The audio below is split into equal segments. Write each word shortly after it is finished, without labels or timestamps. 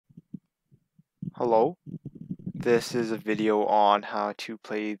Hello, this is a video on how to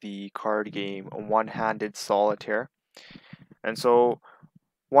play the card game One-Handed Solitaire. And so,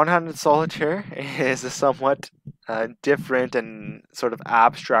 One-Handed Solitaire is a somewhat different and sort of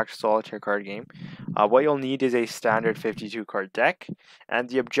abstract solitaire card game. What you'll need is a standard 52 card deck, and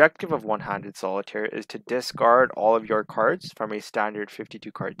the objective of One-Handed Solitaire is to discard all of your cards from a standard 52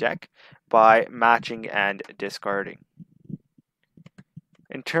 card deck by matching and discarding.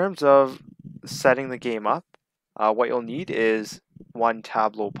 In terms of setting the game up, what you'll need is one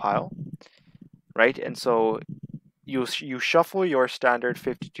tableau pile, right? And so you shuffle your standard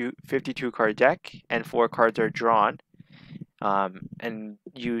 52 card deck, and 4 cards are drawn and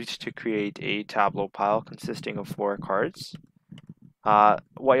used to create a tableau pile consisting of 4 cards.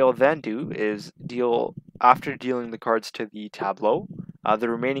 What you'll then do is after dealing the cards to the tableau, the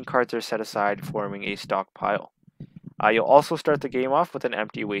remaining cards are set aside, forming a stock pile. You'll also start the game off with an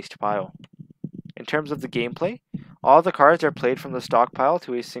empty waste pile. In terms of the gameplay, all the cards are played from the stockpile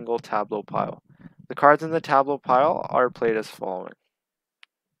to a single tableau pile. The cards in the tableau pile are played as following.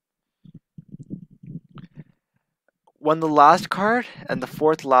 When the last card and the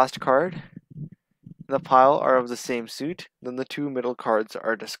fourth last card in the pile are of the same suit, then the 2 middle cards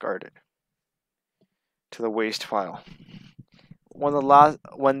are discarded to the waste pile. When the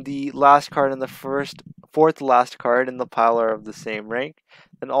last card and the fourth last card in the pile are of the same rank,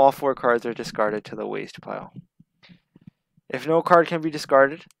 then all 4 cards are discarded to the waste pile. If no card can be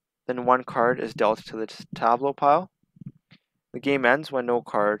discarded, then 1 card is dealt to the tableau pile. The game ends when no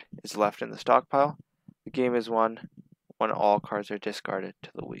card is left in the stockpile. The game is won when all cards are discarded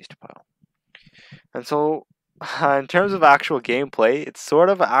to the waste pile. And so, in terms of actual gameplay, it's sort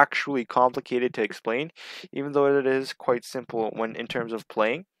of actually complicated to explain, even though it is quite simple in terms of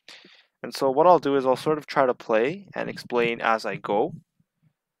playing. And so what I'll do is I'll sort of try to play and explain as I go.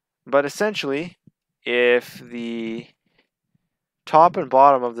 But essentially, if the top and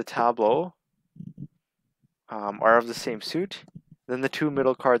bottom of the tableau are of the same suit, then the 2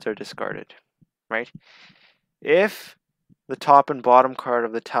 middle cards are discarded, right? If the top and bottom card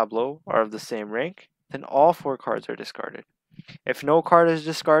of the tableau are of the same rank, then all 4 cards are discarded. If no card is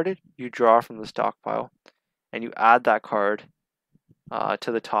discarded, you draw from the stockpile, and you add that card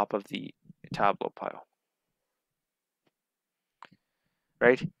to the top of the tableau pile,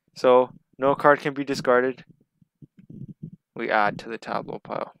 right? So no card can be discarded. We add to the tableau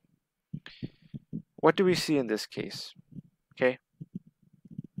pile. What do we see in this case? Okay.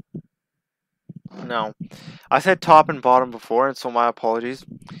 Now, I said top and bottom before, and so my apologies.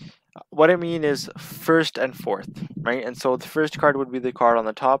 What I mean is first and fourth, right? And so the first card would be the card on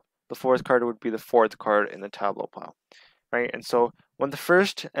the top, the fourth card would be the fourth card in the tableau pile, right? And so when the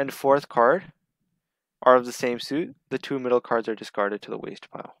first and fourth card are of the same suit, the 2 middle cards are discarded to the waste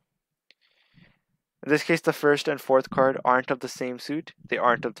pile. In this case, the first and fourth card aren't of the same suit, they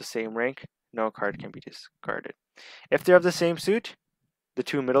aren't of the same rank, no card can be discarded. If they're of the same suit, the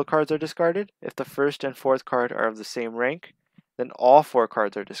 2 middle cards are discarded. If the first and fourth card are of the same rank, then all 4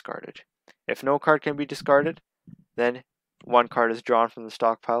 cards are discarded. If no card can be discarded, then 1 card is drawn from the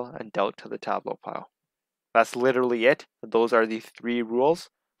stockpile and dealt to the tableau pile. That's literally it. Those are the 3 rules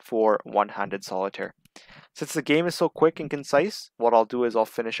for One-Handed Solitaire. Since the game is so quick and concise, what I'll do is I'll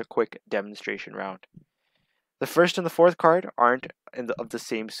finish a quick demonstration round. The first and the fourth card aren't of the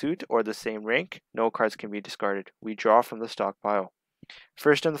same suit or the same rank. No cards can be discarded. We draw from the stockpile.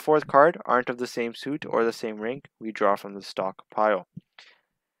 First and the fourth card aren't of the same suit or the same rank. We draw from the stock pile.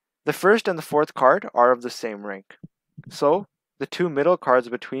 The first and the fourth card are of the same rank. So the 2 middle cards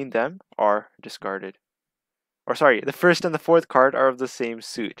between them are discarded. Or sorry, the first and the fourth card are of the same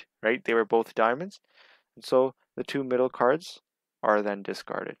suit, right? They were both diamonds. And so the 2 middle cards are then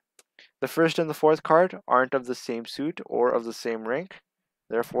discarded. The first and the fourth card aren't of the same suit or of the same rank.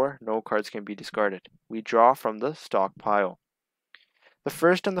 Therefore, no cards can be discarded. We draw from the stock pile. The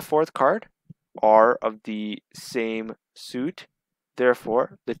first and the fourth card are of the same suit.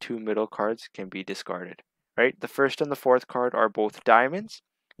 Therefore, the 2 middle cards can be discarded, right? The first and the fourth card are both diamonds,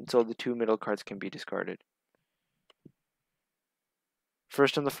 and so the 2 middle cards can be discarded.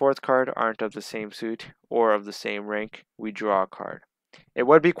 First and the fourth card aren't of the same suit or of the same rank. We draw a card. It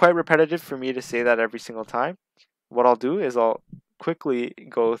would be quite repetitive for me to say that every single time. What I'll do is I'll quickly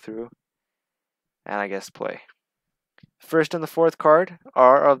go through and I guess play. First and the fourth card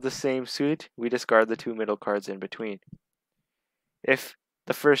are of the same suit. We discard the 2 middle cards in between. If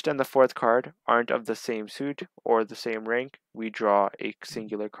the first and the fourth card aren't of the same suit or the same rank, we draw a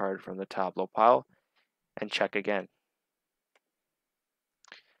singular card from the tableau pile and check again.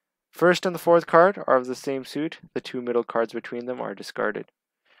 First and the fourth card are of the same suit. The 2 middle cards between them are discarded.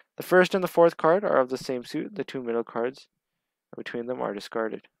 The first and the fourth card are of the same suit. The two middle cards between them are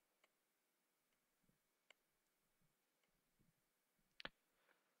discarded.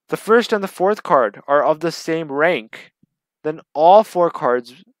 The first and the fourth card are of the same rank. Then all four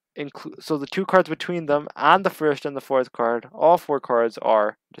cards include, so the two cards between them and the first and the fourth card, all four cards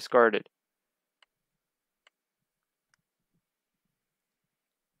are discarded.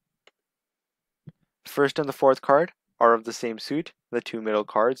 The first and the fourth card are of the same suit. The two middle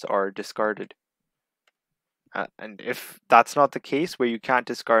cards are discarded. And if that's not the case, where you can't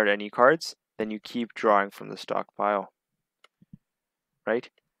discard any cards, then you keep drawing from the stockpile, right?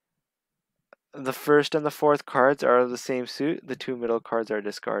 The first and the fourth cards are of the same suit. The two middle cards are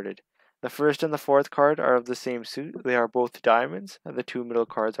discarded. The first and the fourth card are of the same suit. They are both diamonds, and the two middle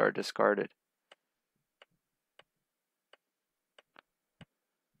cards are discarded.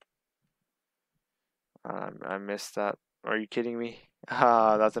 I missed that. Are you kidding me?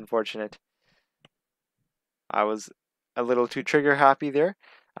 Ah, that's unfortunate. I was a little too trigger happy there.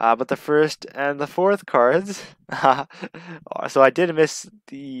 But the first and the fourth cards, so I did miss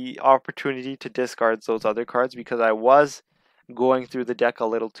the opportunity to discard those other cards because I was going through the deck a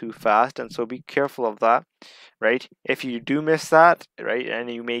little too fast, and so be careful of that, right? If you do miss that, right,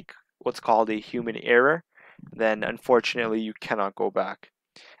 and you make what's called a human error, then unfortunately you cannot go back.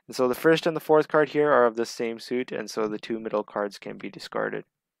 And so the first and the fourth card here are of the same suit, and so the two middle cards can be discarded.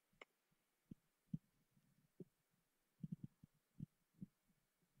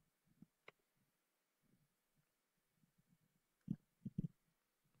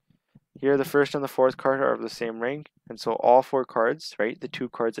 Here, the first and the fourth card are of the same rank, and so all four cards, right, the two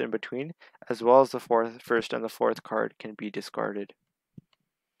cards in between, as well as the first and the fourth card can be discarded.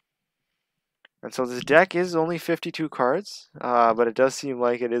 And so this deck is only 52 cards, but it does seem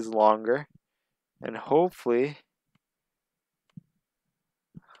like it is longer, and hopefully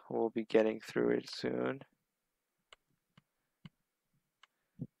we'll be getting through it soon.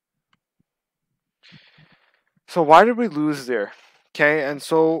 So why did we lose there? Okay, and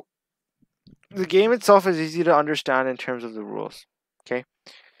so the game itself is easy to understand in terms of the rules. Okay.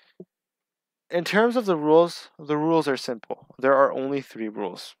 In terms of the rules are simple. There are only 3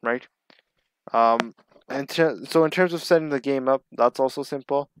 rules, right? So in terms of setting the game up, that's also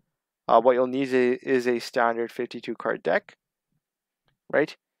simple. What you'll need is a standard 52 card deck,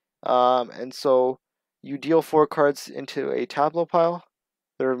 right? And so you deal 4 cards into a tableau pile.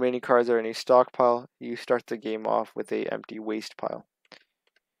 The remaining cards are in a stockpile. You start the game off with a empty waste pile.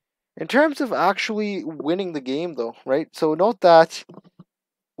 In terms of actually winning the game, though, right? So note that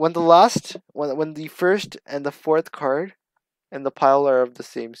when the first and the fourth card in the pile are of the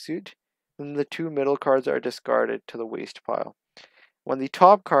same suit, then the two middle cards are discarded to the waste pile. When the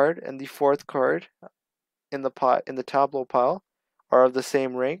top card and the fourth card in the tableau pile are of the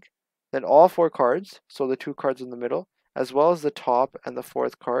same rank, then all 4 cards, so the 2 cards in the middle, as well as the top and the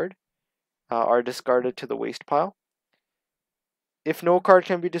fourth card, are discarded to the waste pile. If no card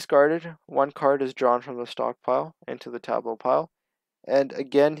can be discarded, 1 card is drawn from the stockpile into the tableau pile. And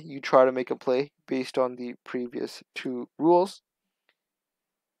again, you try to make a play based on the previous 2 rules.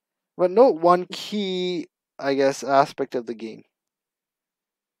 But note one key, I guess, aspect of the game.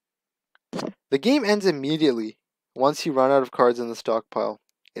 The game ends immediately once you run out of cards in the stockpile.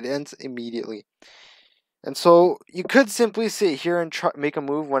 It ends immediately. And so you could simply sit here and make a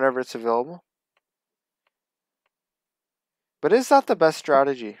move whenever it's available. But is that the best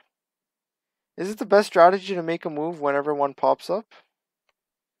strategy? Is it the best strategy to make a move whenever one pops up?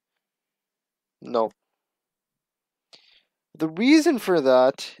 No. The reason for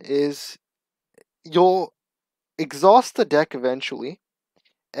that is you'll exhaust the deck eventually,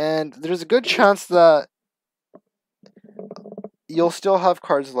 and there's a good chance that you'll still have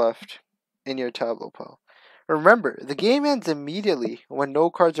cards left in your tableau pile. Remember, the game ends immediately when no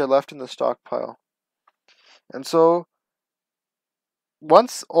cards are left in the stockpile. And so,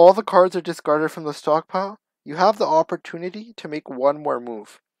 once all the cards are discarded from the stockpile, you have the opportunity to make one more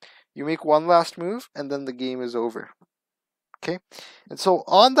move. You make one last move, and then the game is over. Okay? And so,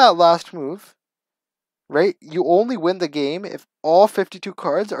 on that last move, right, you only win the game if all 52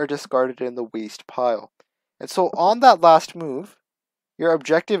 cards are discarded in the waste pile. And so, on that last move, your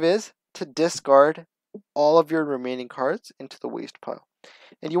objective is to discard all of your remaining cards into the waste pile.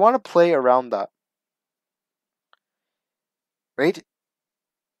 And you want to play around that. Right?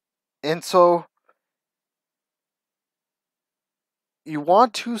 And so you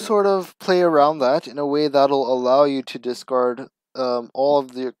want to sort of play around that in a way that'll allow you to discard all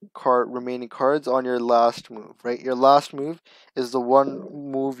of the remaining cards on your last move, right? Your last move is the one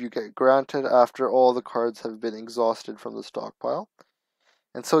move you get granted after all the cards have been exhausted from the stockpile.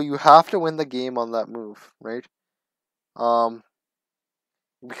 And so you have to win the game on that move, right?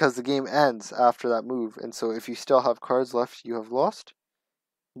 Because the game ends after that move, and so if you still have cards left, you have lost.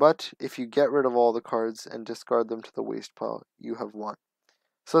 But if you get rid of all the cards and discard them to the waste pile, you have won.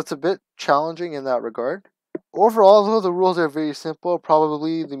 So it's a bit challenging in that regard. Overall, though, the rules are very simple,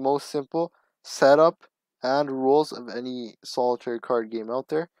 probably the most simple setup and rules of any solitaire card game out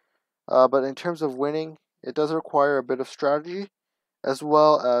there. But in terms of winning, it does require a bit of strategy as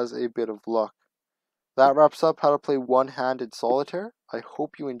well as a bit of luck. That wraps up how to play one-handed solitaire. I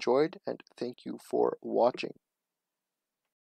hope you enjoyed, and thank you for watching.